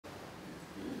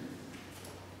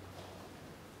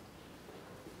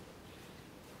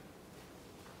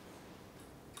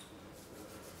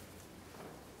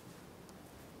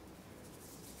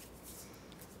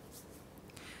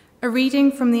A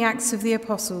reading from the Acts of the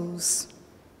Apostles.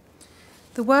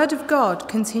 The word of God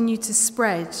continued to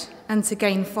spread and to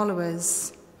gain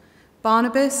followers.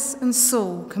 Barnabas and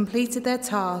Saul completed their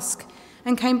task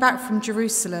and came back from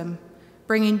Jerusalem,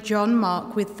 bringing John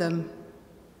Mark with them.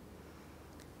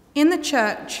 In the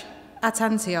church at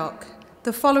Antioch,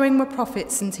 the following were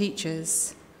prophets and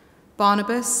teachers: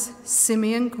 Barnabas,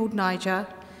 Simeon called Niger,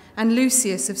 and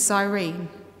Lucius of Cyrene,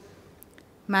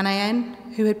 Manaen,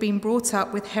 who had been brought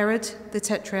up with Herod the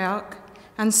Tetrarch,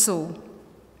 and Saul.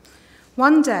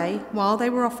 One day, while they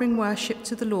were offering worship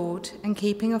to the Lord and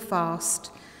keeping a fast,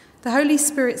 the Holy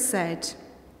Spirit said,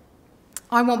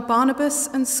 "I want Barnabas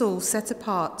and Saul set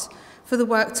apart for the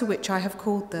work to which I have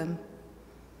called them."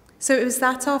 So it was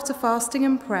that after fasting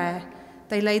and prayer,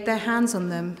 they laid their hands on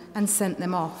them and sent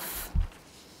them off.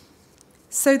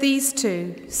 So these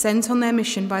two, sent on their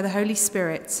mission by the Holy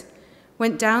Spirit,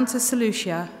 went down to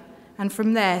Seleucia and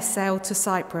from there sailed to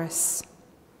Cyprus.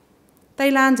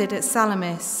 They landed at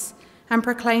Salamis and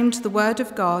proclaimed the word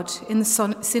of God in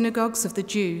the synagogues of the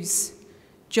Jews.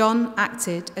 John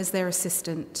acted as their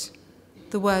assistant.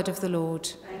 The word of the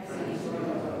Lord.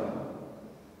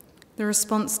 The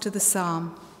response to the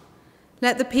psalm.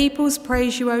 Let the peoples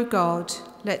praise you, O God.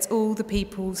 Let all the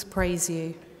peoples praise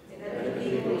you. Let the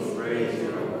peoples praise you,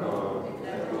 O God.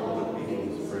 Let all the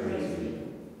peoples praise you.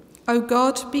 O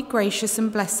God, be gracious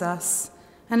and bless us,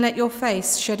 and let your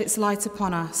face shed its light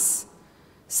upon us.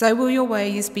 So will your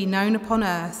ways be known upon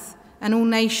earth, and all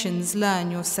nations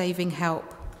learn your saving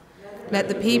help. Let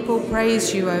the people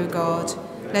praise you, O God.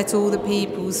 Let all the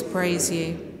peoples praise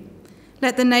you.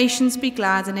 Let the nations be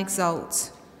glad and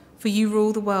exult, for you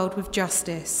rule the world with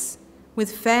justice.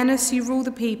 With fairness you rule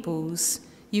the peoples,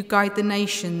 you guide the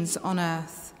nations on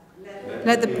earth.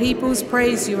 Let the peoples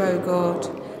praise you, O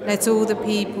God. Let all the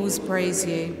peoples praise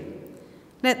you.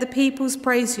 Let the peoples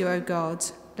praise you, O God.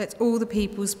 Let all the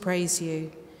peoples praise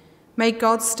you. May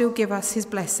God still give us his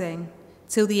blessing,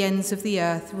 till the ends of the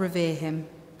earth revere him.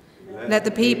 Let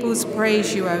the peoples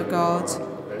praise you, O God.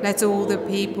 Let all the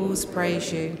peoples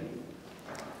praise you.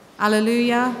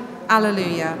 Alleluia,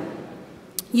 alleluia.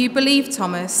 You believe,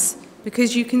 Thomas,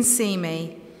 because you can see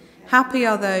me. Happy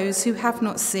are those who have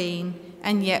not seen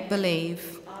and yet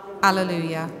believe.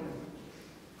 Alleluia.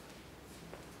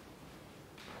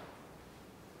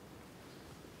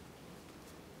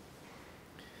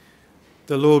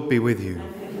 The Lord be with you.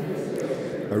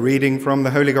 A reading from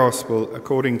the Holy Gospel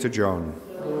according to John.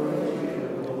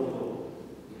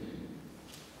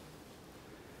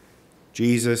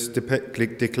 Jesus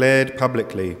declared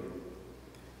publicly,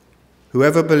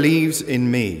 "Whoever believes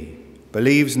in me,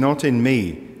 believes not in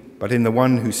me, but in the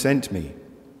one who sent me.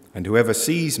 And whoever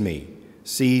sees me,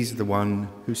 sees the one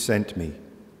who sent me.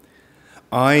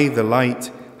 I, the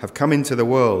light, have come into the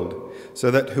world,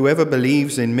 so that whoever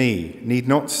believes in me need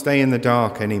not stay in the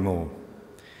dark anymore.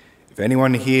 If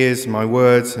anyone hears my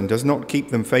words and does not keep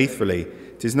them faithfully,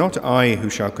 it is not I who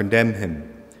shall condemn him,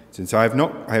 since I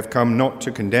have come not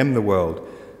to condemn the world,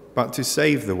 but to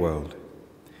save the world.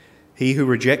 He who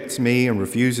rejects me and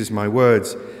refuses my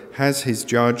words has his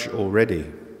judge already.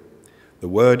 The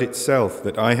word itself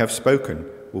that I have spoken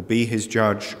will be his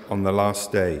judge on the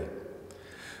last day.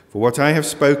 For what I have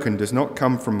spoken does not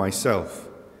come from myself.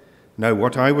 No,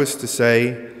 what I was to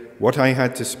say, what I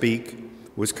had to speak,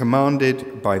 was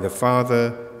commanded by the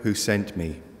Father who sent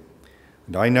me.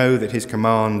 And I know that his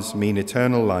commands mean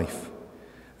eternal life,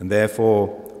 and therefore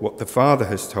what the Father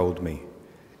has told me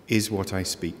is what I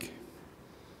speak."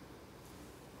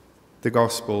 The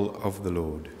Gospel of the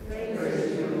Lord.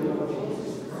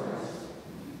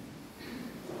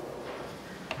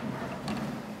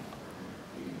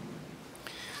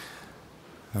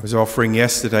 I was offering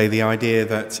yesterday the idea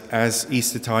that as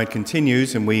Eastertide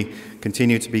continues and we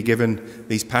continue to be given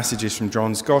these passages from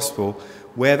John's Gospel,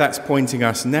 where that's pointing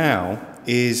us now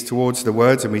is towards the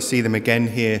words, and we see them again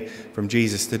here from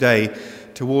Jesus today,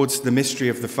 towards the mystery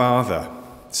of the Father.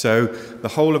 So the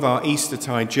whole of our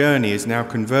Eastertide journey is now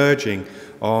converging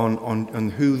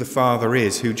on who the Father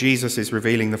is, who Jesus is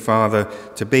revealing the Father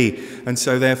to be. And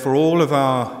so therefore all of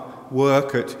our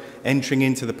work at entering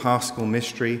into the Paschal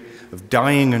mystery of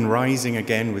dying and rising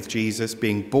again with Jesus,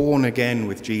 being born again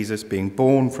with Jesus, being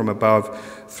born from above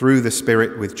through the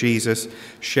Spirit with Jesus,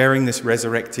 sharing this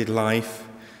resurrected life,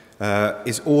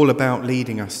 is all about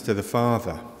leading us to the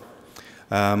Father.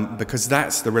 Because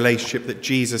that's the relationship that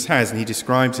Jesus has, and he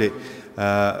describes it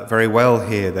very well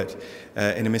here, that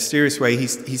in a mysterious way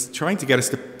he's trying to get us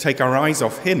to take our eyes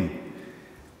off him.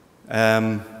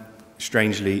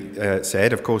 Strangely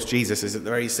said, of course, Jesus is at the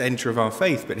very center of our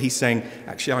faith, but he's saying,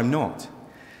 actually, I'm not.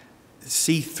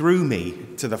 See through me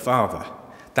to the Father.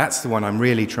 That's the one I'm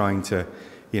really trying to,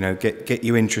 get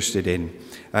you interested in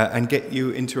and get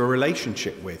you into a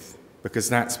relationship with, because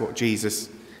that's what Jesus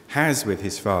has with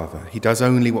his Father. He does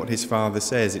only what his Father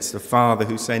says. It's the Father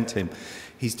who sent him.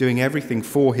 He's doing everything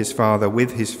for his Father,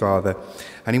 with his Father,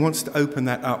 and he wants to open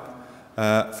that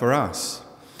up for us.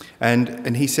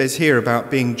 And he says here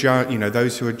about being judged,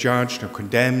 those who are judged or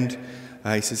condemned.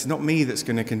 He says, it's not me that's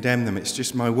going to condemn them, it's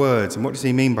just my words. And what does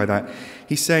he mean by that?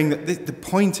 He's saying that the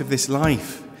point of this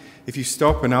life, if you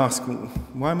stop and ask,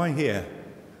 why am I here?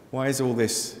 Why is all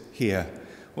this here?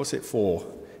 What's it for?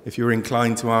 If you're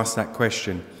inclined to ask that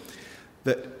question,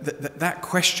 that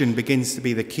question begins to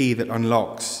be the key that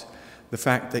unlocks the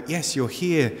fact that, yes, you're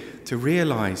here to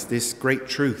realize this great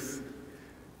truth,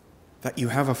 that you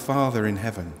have a Father in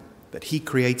heaven, that he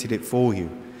created it for you,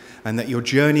 and that you're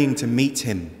journeying to meet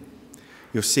him.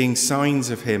 You're seeing signs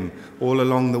of him all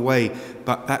along the way,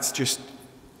 but that's just,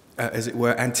 as it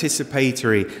were,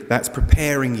 anticipatory. That's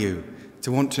preparing you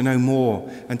to want to know more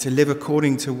and to live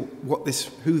according to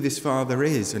who this Father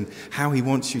is and how he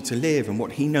wants you to live and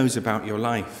what he knows about your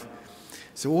life.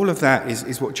 So all of that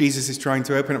is what Jesus is trying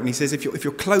to open up. And he says, if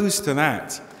you're close to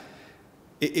that,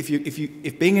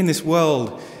 if being in this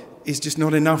world is just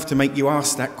not enough to make you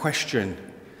ask that question,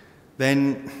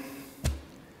 then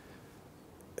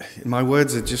my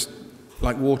words are just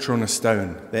like water on a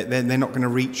stone. They're not going to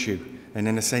reach you. And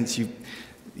in a sense,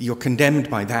 you're condemned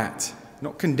by that.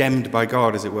 Not condemned by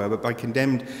God, as it were, but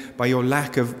condemned by your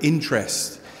lack of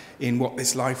interest in what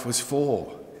this life was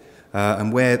for,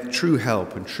 and where true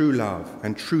help and true love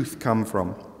and truth come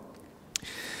from.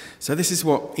 So this is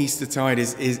what Eastertide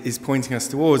is pointing us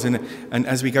towards, and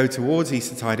as we go towards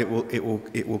Eastertide,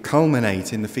 it will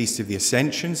culminate in the Feast of the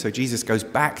Ascension. So Jesus goes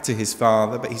back to his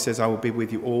Father, but he says, "I will be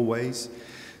with you always."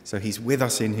 So he's with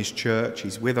us in his church,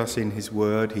 he's with us in his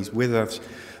word, he's with us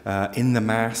in the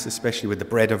Mass, especially with the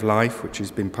bread of life, which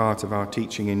has been part of our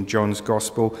teaching in John's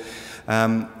Gospel.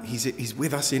 He's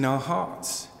with us in our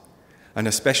hearts, and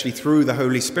especially through the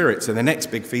Holy Spirit. So the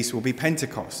next big feast will be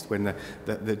Pentecost, when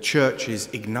the church is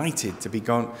ignited to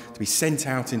be sent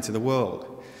out into the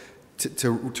world,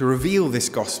 to reveal this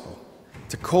gospel,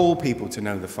 to call people to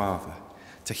know the Father,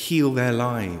 to heal their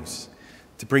lives,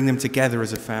 to bring them together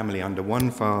as a family under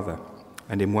one Father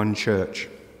and in one church.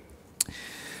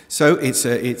 So it's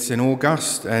an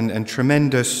august and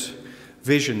tremendous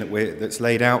vision that's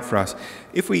laid out for us.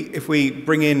 If we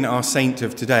bring in our saint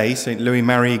of today, Saint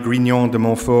Louis-Marie Grignon de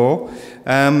Montfort,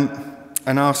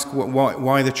 and ask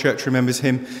why the church remembers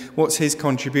him, what's his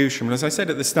contribution? Well, as I said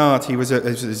at the start, he was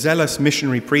a zealous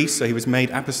missionary priest, so he was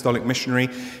made apostolic missionary.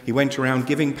 He went around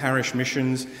giving parish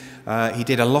missions. He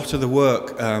did a lot of the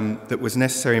work that was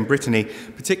necessary in Brittany,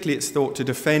 particularly it's thought to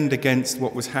defend against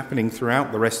what was happening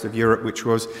throughout the rest of Europe, which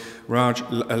was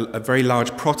a very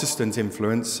large Protestant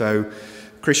influence, so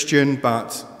Christian,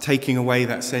 but taking away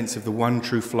that sense of the one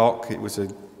true flock. It was a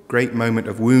great moment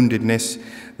of woundedness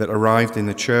that arrived in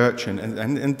the church,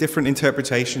 and different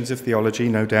interpretations of theology,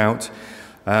 no doubt.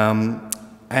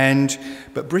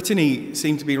 But Brittany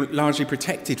seemed to be largely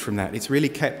protected from that. It's really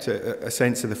kept a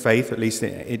sense of the faith, at least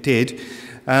it did.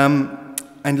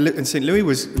 And St. Louis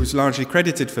was largely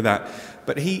credited for that.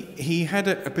 But he had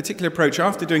a particular approach.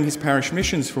 After doing his parish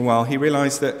missions for a while, he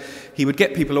realized that he would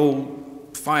get people all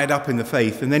fired up in the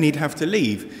faith, and then he'd have to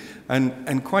leave.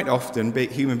 And quite often,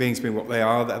 human beings being what they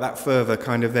are, that fervour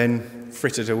kind of then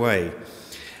frittered away.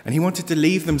 And he wanted to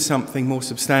leave them something more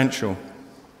substantial.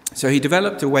 So he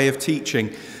developed a way of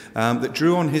teaching that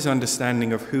drew on his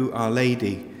understanding of who Our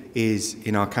Lady is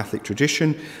in our Catholic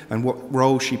tradition and what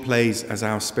role she plays as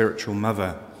our spiritual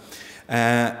mother.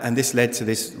 And this led to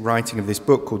this writing of this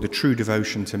book called The True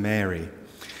Devotion to Mary.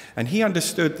 And he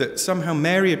understood that somehow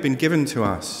Mary had been given to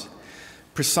us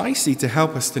precisely to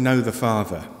help us to know the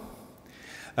Father.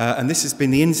 And this has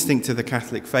been the instinct of the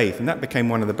Catholic faith, and that became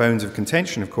one of the bones of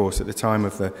contention, of course, at the time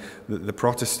of the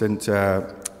Protestant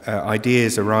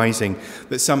ideas arising,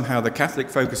 that somehow the Catholic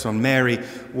focus on Mary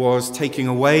was taking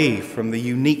away from the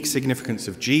unique significance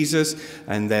of Jesus,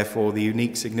 and therefore the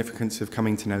unique significance of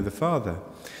coming to know the Father.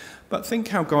 But think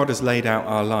how God has laid out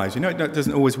our lives. You know, it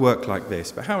doesn't always work like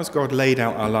this, but how has God laid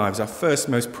out our lives? Our first,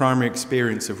 most primary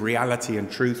experience of reality and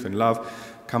truth and love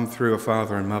come through a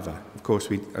father and mother. Of course,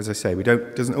 as I say,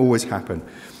 doesn't always happen,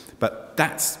 but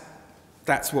that's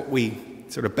what we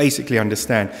sort of basically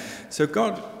understand. So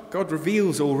God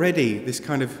reveals already this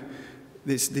kind of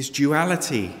this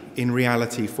duality in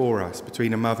reality for us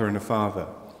between a mother and a father.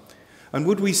 And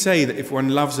would we say that if one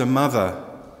loves a mother,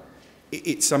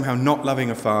 it's somehow not loving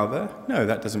a father? No,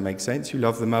 that doesn't make sense. You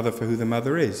love the mother for who the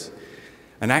mother is.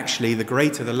 And actually, the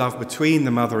greater the love between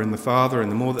the mother and the father,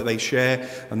 and the more that they share,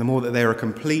 and the more that they're a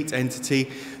complete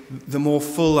entity, the more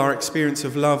full our experience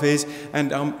of love is,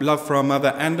 and our love for our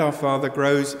mother and our father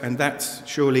grows, and that's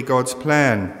surely God's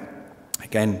plan.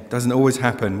 Again, doesn't always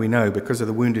happen, we know, because of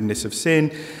the woundedness of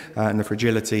sin and the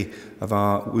fragility of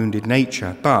our wounded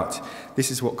nature. But this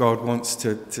is what God wants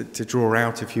to draw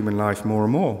out of human life more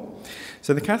and more.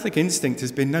 So the Catholic instinct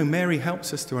has been, no, Mary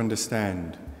helps us to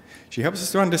understand. She helps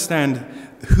us to understand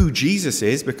who Jesus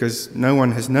is, because no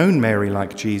one has known Mary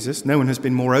like Jesus. No one has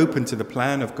been more open to the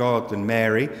plan of God than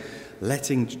Mary,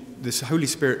 letting this Holy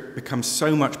Spirit become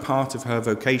so much part of her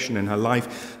vocation and her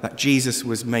life that Jesus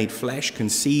was made flesh,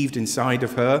 conceived inside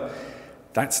of her.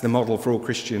 That's the model for all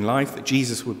Christian life, that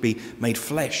Jesus would be made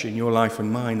flesh in your life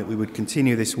and mine, that we would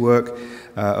continue this work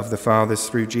of the Father's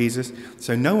through Jesus.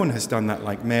 So no one has done that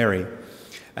like Mary.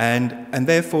 And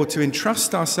therefore, to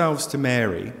entrust ourselves to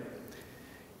Mary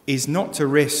is not to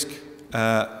risk,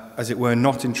 as it were,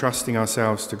 not entrusting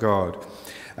ourselves to God.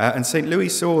 And St. Louis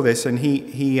saw this, and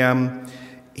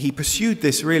he pursued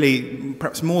this really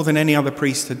perhaps more than any other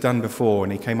priest had done before,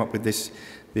 and he came up with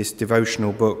this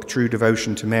devotional book, True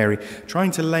Devotion to Mary,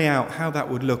 trying to lay out how that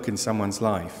would look in someone's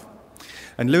life.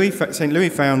 And St. Louis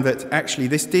found that actually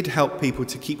this did help people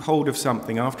to keep hold of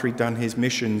something after he'd done his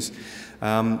missions,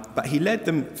 but he led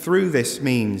them through this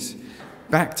means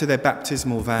back to their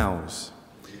baptismal vows.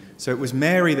 So it was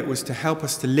Mary that was to help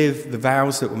us to live the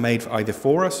vows that were made either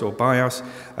for us or by us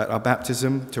at our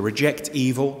baptism, to reject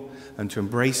evil and to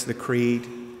embrace the creed,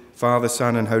 Father,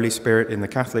 Son, and Holy Spirit in the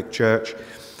Catholic Church.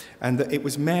 And that it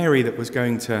was Mary that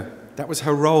that was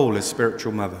her role as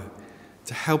spiritual mother,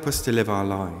 to help us to live our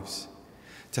lives,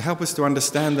 to help us to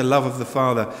understand the love of the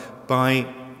Father by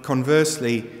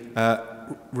conversely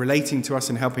relating to us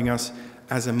and helping us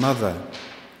as a mother.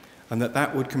 And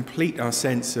that would complete our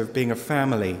sense of being a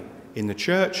family in the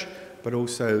church, but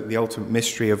also the ultimate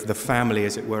mystery of the family,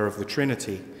 as it were, of the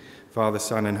Trinity, Father,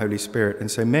 Son, and Holy Spirit.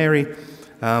 And so Mary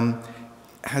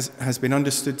has been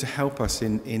understood to help us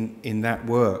in that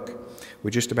work. We're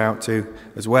just about to,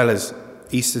 as well as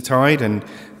Eastertide and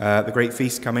the great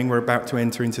feast coming, we're about to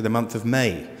enter into the month of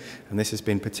May. And this has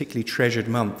been a particularly treasured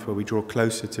month where we draw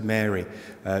closer to Mary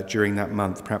during that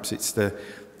month. Perhaps it's the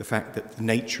fact that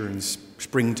nature and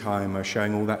springtime are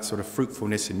showing all that sort of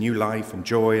fruitfulness and new life and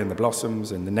joy, and the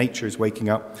blossoms and the nature is waking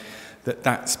up,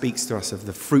 that speaks to us of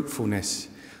the fruitfulness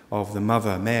of the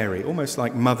Mother Mary, almost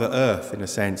like Mother Earth in a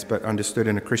sense, but understood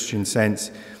in a Christian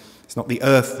sense. It's not the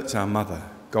earth that's our mother.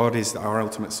 God is our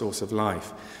ultimate source of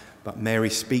life. But Mary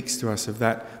speaks to us of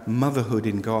that motherhood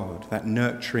in God, that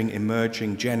nurturing,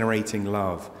 emerging, generating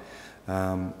love.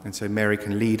 And so Mary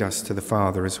can lead us to the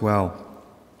Father as well.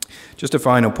 Just a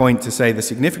final point to say the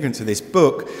significance of this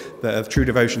book, of True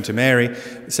Devotion to Mary.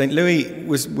 St. Louis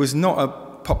was not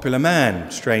a popular man,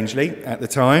 strangely, at the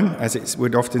time, as it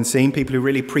would often seem. People who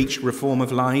really preached reform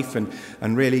of life and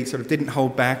really sort of didn't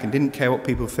hold back and didn't care what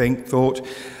people thought.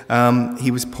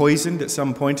 He was poisoned at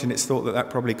some point, and it's thought that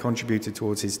probably contributed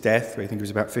towards his death. I think he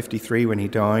was about 53 when he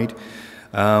died.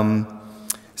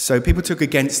 So people took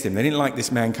against him. They didn't like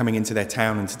this man coming into their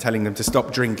town and telling them to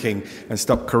stop drinking and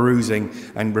stop carousing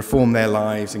and reform their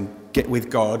lives and get with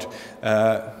God.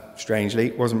 Strangely,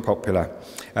 it wasn't popular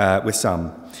with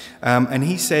some. And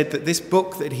he said that this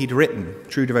book that he'd written,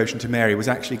 True Devotion to Mary, was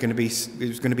actually going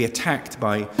to be attacked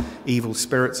by evil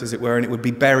spirits, as it were, and it would be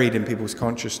buried in people's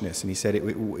consciousness. And he said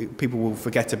people will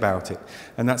forget about it.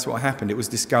 And that's what happened. It was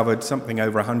discovered something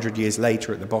over 100 years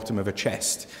later at the bottom of a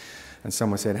chest. And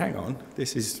someone said, hang on,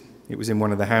 it was in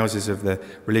one of the houses of the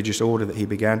religious order that he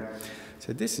began.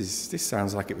 Said, this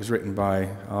sounds like it was written by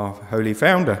our holy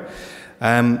founder.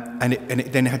 And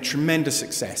it then had tremendous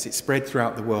success. It spread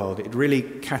throughout the world. It really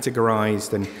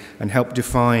categorized and helped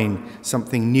define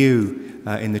something new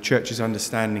in the church's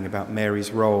understanding about Mary's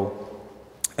role.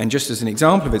 And just as an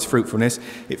example of its fruitfulness,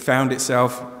 it found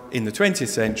itself in the 20th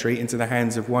century into the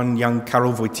hands of one young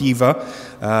Karol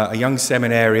Wojtyła, a young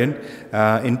seminarian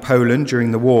in Poland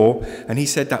during the war. And he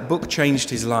said that book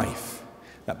changed his life.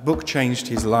 That book changed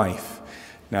his life.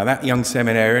 Now, that young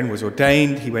seminarian was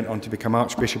ordained. He went on to become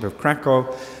Archbishop of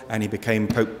Krakow, and he became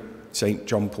Pope St.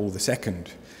 John Paul II.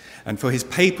 And for his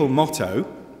papal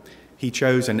motto, he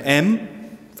chose an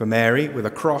M for Mary with a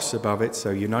cross above it, so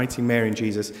uniting Mary and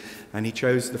Jesus. And he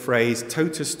chose the phrase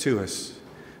totus tuus,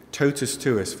 totus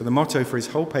tuus, for the motto for his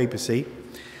whole papacy.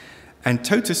 And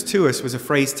totus tuus was a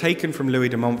phrase taken from Louis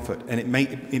de Montfort, and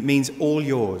it means all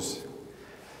yours.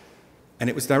 And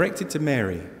it was directed to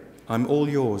Mary. I'm all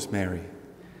yours, Mary.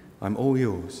 I'm all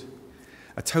yours.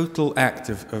 A total act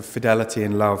of fidelity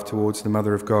and love towards the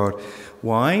Mother of God.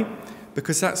 Why?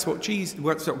 Because that's what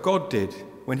God did.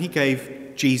 when he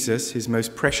gave Jesus his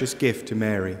most precious gift to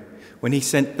Mary, when he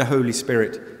sent the Holy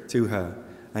Spirit to her,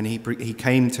 and he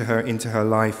came to her into her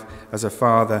life as a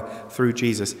father through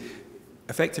Jesus,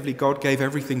 effectively God gave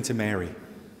everything to Mary.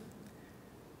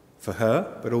 For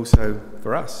her, but also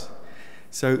for us.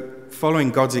 So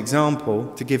following God's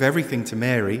example to give everything to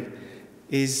Mary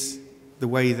is the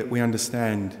way that we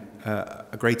understand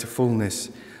a greater fullness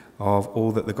of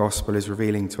all that the gospel is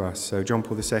revealing to us. So John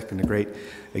Paul II, a great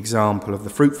example of the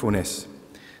fruitfulness.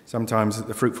 Sometimes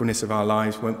the fruitfulness of our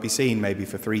lives won't be seen maybe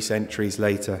for 3 centuries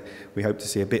later. We hope to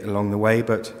see a bit along the way,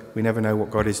 but we never know what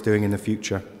God is doing in the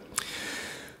future.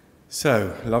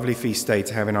 So, lovely feast day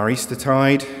to have in our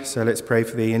Eastertide. So let's pray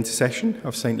for the intercession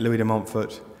of St. Louis de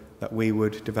Montfort, that we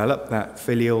would develop that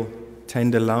filial,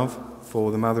 tender love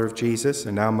for the mother of Jesus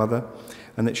and our mother,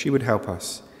 and that she would help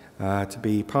us to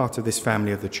be part of this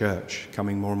family of the church,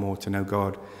 coming more and more to know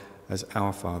God as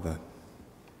our Father.